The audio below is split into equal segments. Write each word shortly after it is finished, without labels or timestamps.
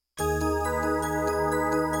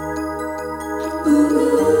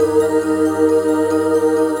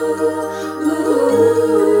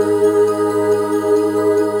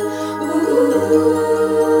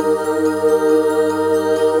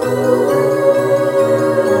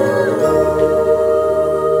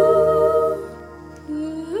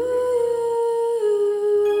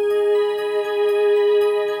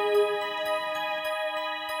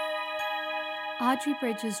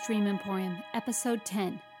Audrey's Dream Emporium, Episode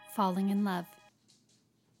 10, Falling in Love.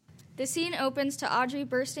 The scene opens to Audrey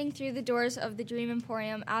bursting through the doors of the Dream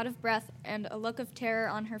Emporium, out of breath and a look of terror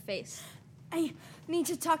on her face. I need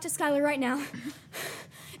to talk to Skylar right now.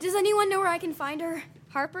 Does anyone know where I can find her?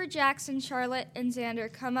 Harper, Jackson, Charlotte, and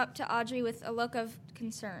Xander come up to Audrey with a look of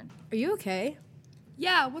concern. Are you okay?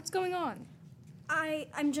 Yeah, what's going on?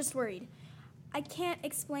 I'm just worried. I can't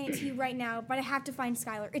explain it to you right now, but I have to find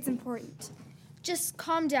Skylar. It's important. Just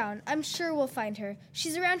calm down. I'm sure we'll find her.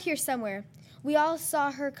 She's around here somewhere. We all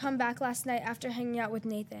saw her come back last night after hanging out with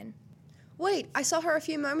Nathan. Wait, I saw her a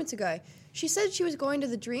few moments ago. She said she was going to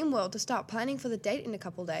the dream world to start planning for the date in a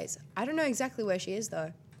couple days. I don't know exactly where she is,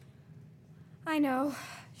 though. I know.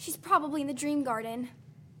 She's probably in the dream garden.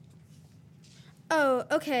 Oh,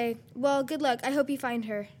 okay. Well, good luck. I hope you find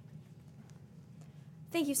her.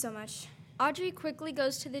 Thank you so much. Audrey quickly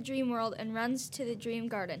goes to the dream world and runs to the dream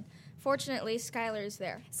garden. Fortunately, Skylar is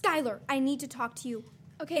there. Skylar, I need to talk to you.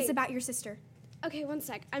 Okay. It's about your sister. Okay, one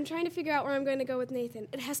sec. I'm trying to figure out where I'm going to go with Nathan.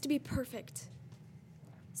 It has to be perfect.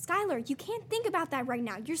 Skylar, you can't think about that right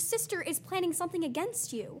now. Your sister is planning something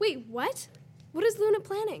against you. Wait, what? What is Luna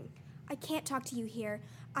planning? I can't talk to you here.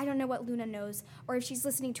 I don't know what Luna knows, or if she's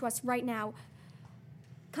listening to us right now.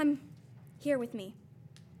 Come here with me.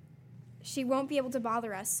 She won't be able to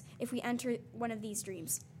bother us if we enter one of these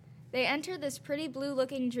dreams. They enter this pretty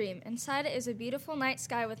blue-looking dream. Inside it is a beautiful night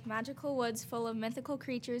sky with magical woods full of mythical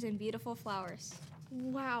creatures and beautiful flowers.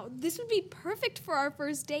 Wow, this would be perfect for our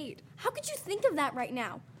first date. How could you think of that right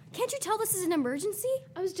now? Can't you tell this is an emergency?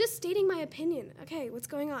 I was just stating my opinion. Okay, what's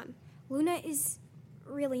going on? Luna is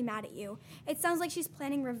really mad at you. It sounds like she's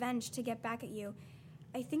planning revenge to get back at you.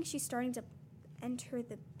 I think she's starting to enter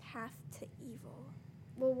the path to evil.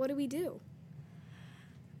 Well, what do we do?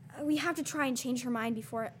 We have to try and change her mind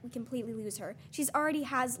before we completely lose her. She's already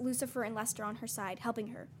has Lucifer and Lester on her side, helping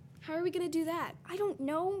her. How are we going to do that? I don't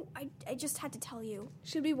know. I just had to tell you.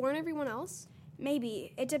 Should we warn everyone else?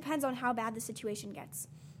 Maybe. It depends on how bad the situation gets.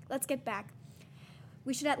 Let's get back.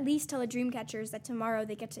 We should at least tell the dream catchers that tomorrow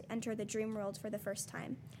they get to enter the dream world for the first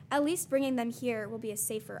time. At least bringing them here will be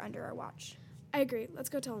safer under our watch. I agree. Let's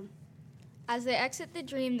go tell them. As they exit the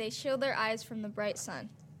dream, they shield their eyes from the bright sun.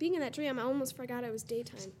 Being in that dream, I almost forgot it was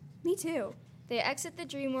daytime. Me too. They exit the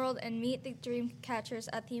dream world and meet the dream catchers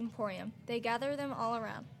at the Emporium. They gather them all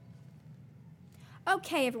around.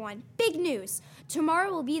 Okay, everyone, big news.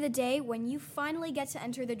 Tomorrow will be the day when you finally get to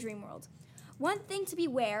enter the dream world. One thing to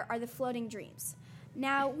beware are the floating dreams.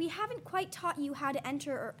 Now, we haven't quite taught you how to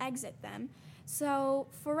enter or exit them, so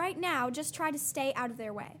for right now, just try to stay out of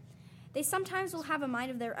their way. They sometimes will have a mind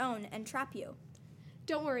of their own and trap you.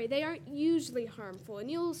 Don't worry, they aren't usually harmful,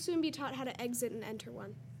 and you'll soon be taught how to exit and enter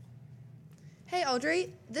one. Hey,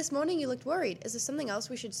 Audrey, this morning you looked worried. Is there something else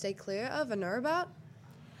we should stay clear of or know about?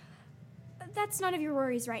 That's none of your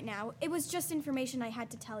worries right now. It was just information I had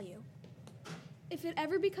to tell you. If it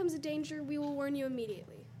ever becomes a danger, we will warn you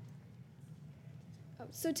immediately. Oh,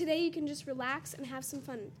 so today you can just relax and have some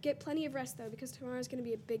fun. Get plenty of rest, though, because tomorrow's going to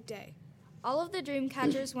be a big day. All of the dream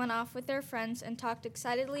catchers went off with their friends and talked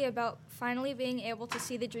excitedly about finally being able to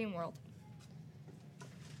see the dream world.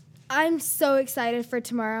 I'm so excited for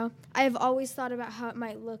tomorrow. I have always thought about how it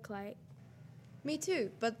might look like. Me too,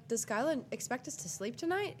 but does Skylar expect us to sleep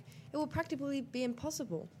tonight? It will practically be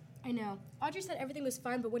impossible. I know. Audrey said everything was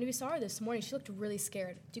fine, but when we saw her this morning, she looked really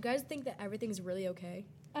scared. Do you guys think that everything's really okay?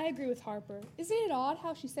 I agree with Harper. Isn't it odd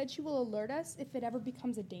how she said she will alert us if it ever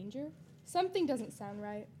becomes a danger? Something doesn't sound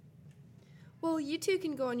right. Well, you two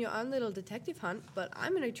can go on your own little detective hunt, but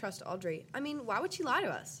I'm going to trust Audrey. I mean, why would she lie to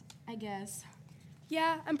us? I guess.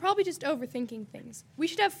 Yeah, I'm probably just overthinking things. We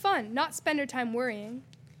should have fun, not spend our time worrying.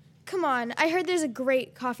 Come on, I heard there's a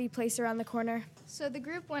great coffee place around the corner. So the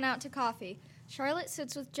group went out to coffee. Charlotte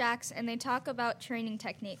sits with Jax and they talk about training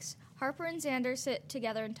techniques. Harper and Xander sit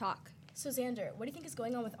together and talk. So Xander, what do you think is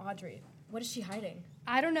going on with Audrey? What is she hiding?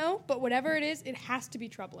 I don't know, but whatever it is, it has to be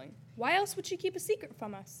troubling. Why else would she keep a secret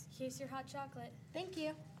from us? Here's your hot chocolate. Thank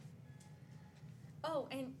you. Oh,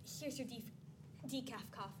 and here's your decaf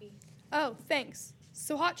coffee. Oh, thanks.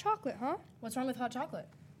 So hot chocolate, huh? What's wrong with hot chocolate?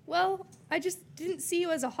 Well, I just didn't see you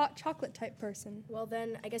as a hot chocolate type person. Well,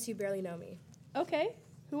 then, I guess you barely know me. Okay,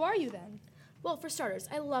 who are you then? Well, for starters,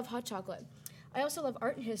 I love hot chocolate. I also love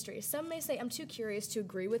art and history. Some may say I'm too curious to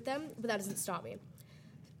agree with them, but that doesn't stop me.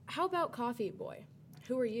 How about coffee, boy?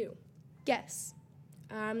 Who are you? Guess.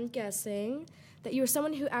 I'm guessing that you are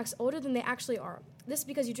someone who acts older than they actually are. This is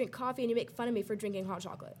because you drink coffee and you make fun of me for drinking hot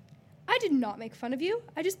chocolate. I did not make fun of you.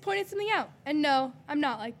 I just pointed something out. And no, I'm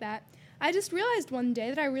not like that. I just realized one day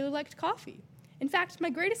that I really liked coffee. In fact, my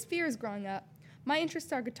greatest fears growing up My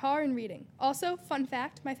interests are guitar and reading. Also, fun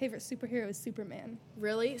fact, my favorite superhero is Superman.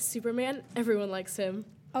 Really? Superman? Everyone likes him.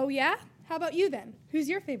 Oh yeah? How about you then? Who's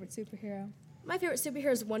your favorite superhero? My favorite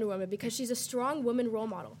superhero is Wonder Woman because she's a strong woman role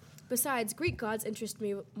model. Besides, Greek gods interest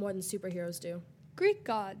me more than superheroes do. Greek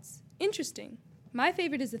gods. Interesting. My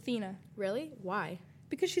favorite is Athena. Really? Why?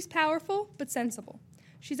 Because she's powerful but sensible.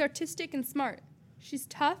 She's artistic and smart. She's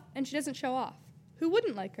tough and she doesn't show off. Who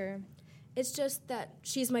wouldn't like her? It's just that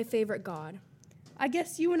she's my favorite god. I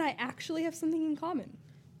guess you and I actually have something in common.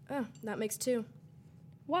 Oh, that makes two.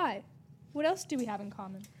 Why? What else do we have in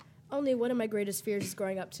common? Only one of my greatest fears is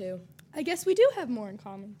growing up too. I guess we do have more in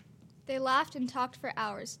common. They laughed and talked for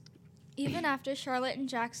hours. Even after Charlotte and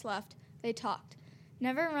Jax left, they talked,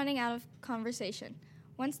 never running out of conversation.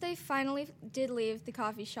 Once they finally did leave the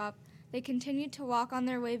coffee shop, they continued to walk on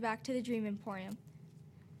their way back to the Dream Emporium.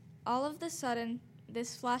 All of a sudden,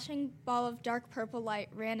 this flashing ball of dark purple light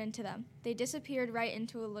ran into them. They disappeared right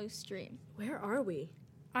into a loose dream. Where are we?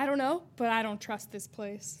 I don't know, but I don't trust this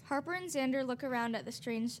place. Harper and Xander look around at the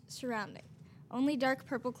strange surrounding. Only dark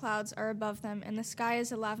purple clouds are above them, and the sky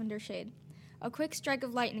is a lavender shade. A quick strike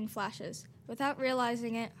of lightning flashes. Without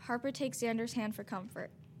realizing it, Harper takes Xander's hand for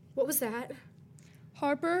comfort. What was that?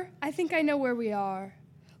 Harper, I think I know where we are.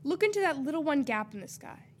 Look into that little one gap in the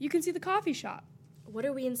sky. You can see the coffee shop. What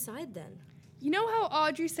are we inside then? You know how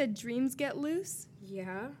Audrey said dreams get loose?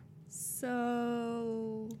 Yeah?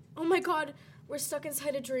 So... Oh my god, we're stuck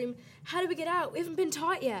inside a dream. How do we get out? We haven't been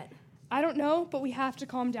taught yet. I don't know, but we have to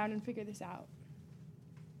calm down and figure this out.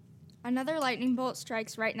 Another lightning bolt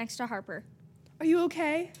strikes right next to Harper. Are you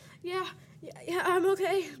okay? Yeah, I'm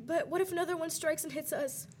okay. But what if another one strikes and hits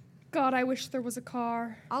us? God, I wish there was a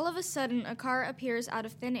car. All of a sudden, a car appears out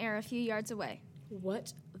of thin air a few yards away.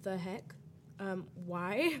 What the heck?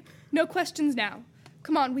 Why? No questions now.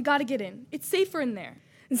 Come on, we gotta get in. It's safer in there.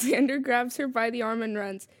 Xander grabs her by the arm and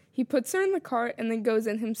runs. He puts her in the cart and then goes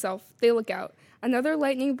in himself. They look out. Another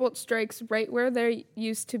lightning bolt strikes right where they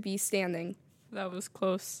used to be standing. That was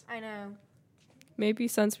close. I know. Maybe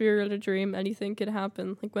since we were in a dream, anything could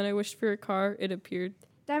happen. Like when I wished for a car, it appeared.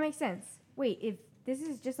 That makes sense. Wait, if this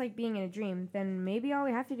is just like being in a dream, then maybe all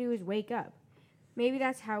we have to do is wake up. Maybe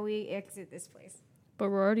that's how we exit this place.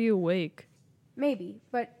 But we're already awake. Maybe,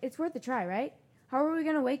 but it's worth a try, right? How are we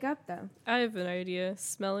going to wake up, though? I have an idea.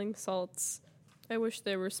 Smelling salts. I wish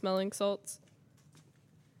there were smelling salts.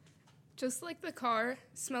 Just like the car,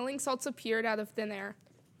 smelling salts appeared out of thin air.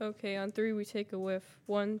 Okay, on 3 we take a whiff.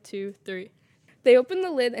 1, 2, 3. They open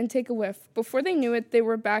the lid and take a whiff. Before they knew it, they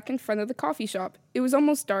were back in front of the coffee shop. It was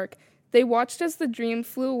almost dark. They watched as the dream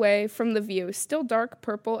flew away from the view, still dark,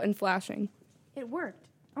 purple, and flashing. It worked.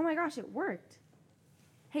 Oh my gosh, it worked.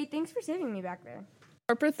 Hey, thanks for saving me back there.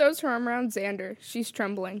 Harper throws her arm around Xander. She's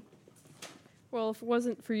trembling. Well, if it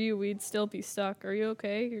wasn't for you, we'd still be stuck. Are you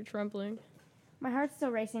okay? You're trembling. My heart's still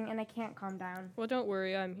racing and I can't calm down. Well, don't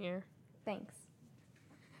worry, I'm here. Thanks.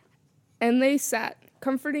 And they sat,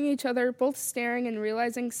 comforting each other, both staring and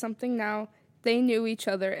realizing something now. They knew each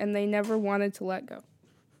other and they never wanted to let go.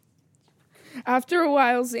 After a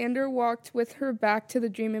while, Xander walked with her back to the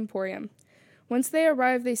Dream Emporium. Once they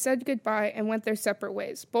arrived, they said goodbye and went their separate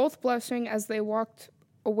ways, both blushing as they walked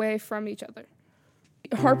away from each other.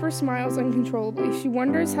 Harper smiles uncontrollably. She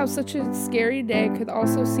wonders how such a scary day could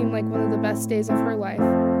also seem like one of the best days of her life.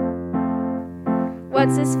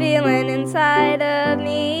 What's this feeling inside of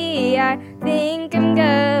me? I think I'm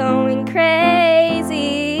going crazy.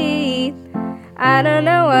 I don't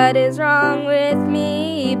know what is wrong with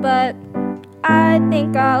me, but I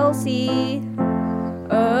think I'll see.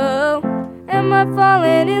 Oh, am I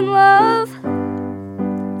falling in love?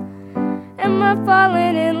 Am I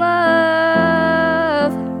falling in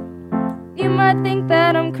love? You might think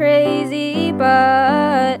that I'm crazy,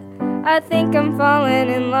 but I think I'm falling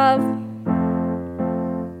in love.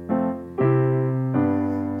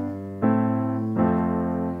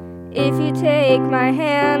 If you take my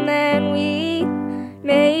hand, then we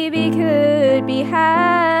maybe could be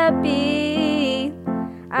happy.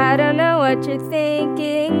 I don't know what you're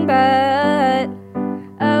thinking, but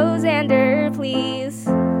oh, Xander, please.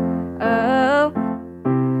 Oh,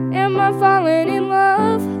 am I falling in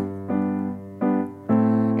love?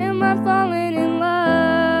 Am I falling in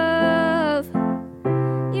love?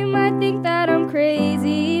 You might think that I'm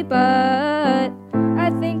crazy, but I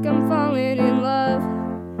think I'm falling in love.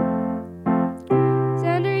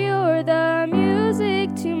 Xander, you're the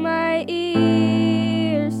music to my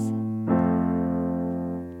ears.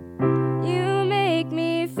 You make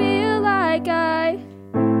me feel like I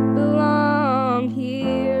belong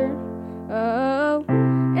here. Oh,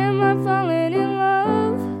 am I falling in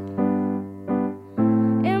love?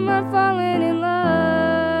 Am I falling in love?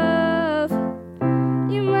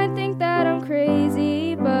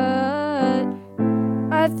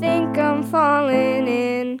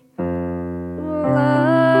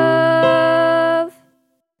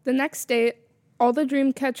 The next day, all the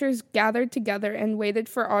dream catchers gathered together and waited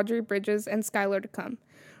for Audrey, Bridges, and Skylar to come.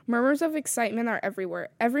 Murmurs of excitement are everywhere.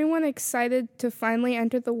 Everyone excited to finally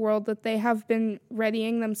enter the world that they have been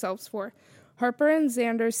readying themselves for. Harper and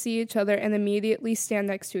Xander see each other and immediately stand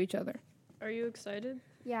next to each other. Are you excited?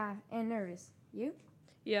 Yeah, and nervous. You?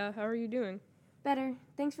 Yeah, how are you doing? Better.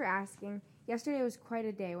 Thanks for asking. Yesterday was quite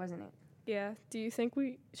a day, wasn't it? Yeah, do you think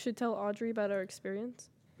we should tell Audrey about our experience?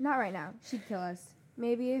 Not right now. She'd kill us.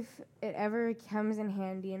 Maybe if it ever comes in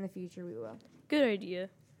handy in the future, we will. Good idea.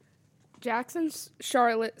 Jax and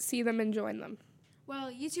Charlotte see them and join them.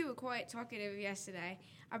 Well, you two were quite talkative yesterday.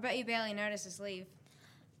 I bet you barely noticed us leave.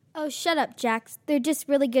 Oh, shut up, Jax. They're just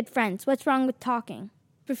really good friends. What's wrong with talking?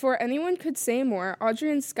 Before anyone could say more,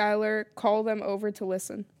 Audrey and Skylar call them over to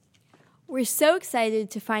listen. We're so excited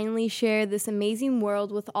to finally share this amazing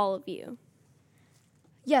world with all of you.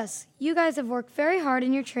 Yes, you guys have worked very hard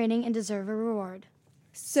in your training and deserve a reward.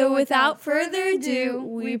 So without further ado,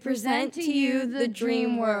 we present to you the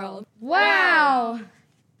Dream World. Wow!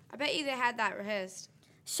 I bet you they had that rehearsed.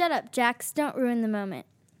 Shut up, Jax. Don't ruin the moment.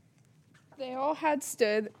 They all had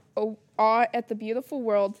stood awe at the beautiful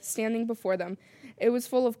world standing before them. It was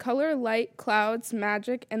full of color, light, clouds,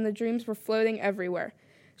 magic, and the dreams were floating everywhere.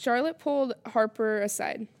 Charlotte pulled Harper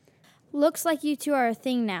aside. Looks like you two are a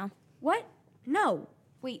thing now. What? No.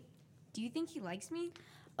 Wait, do you think he likes me?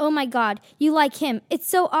 Oh my god, you like him. It's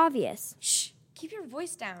so obvious. Shh, keep your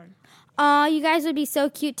voice down. Aw, you guys would be so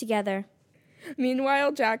cute together.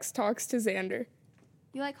 Meanwhile, Jax talks to Xander.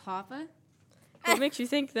 You like Hoffa? What makes you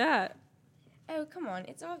think that? Oh, come on,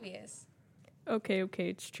 it's obvious. Okay,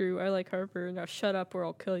 it's true. I like Harper. Now shut up or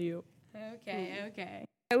I'll kill you. Okay.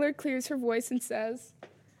 Skylar clears her voice and says,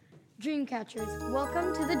 Dreamcatchers,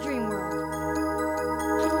 welcome to the Dream World.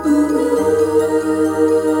 Ooh.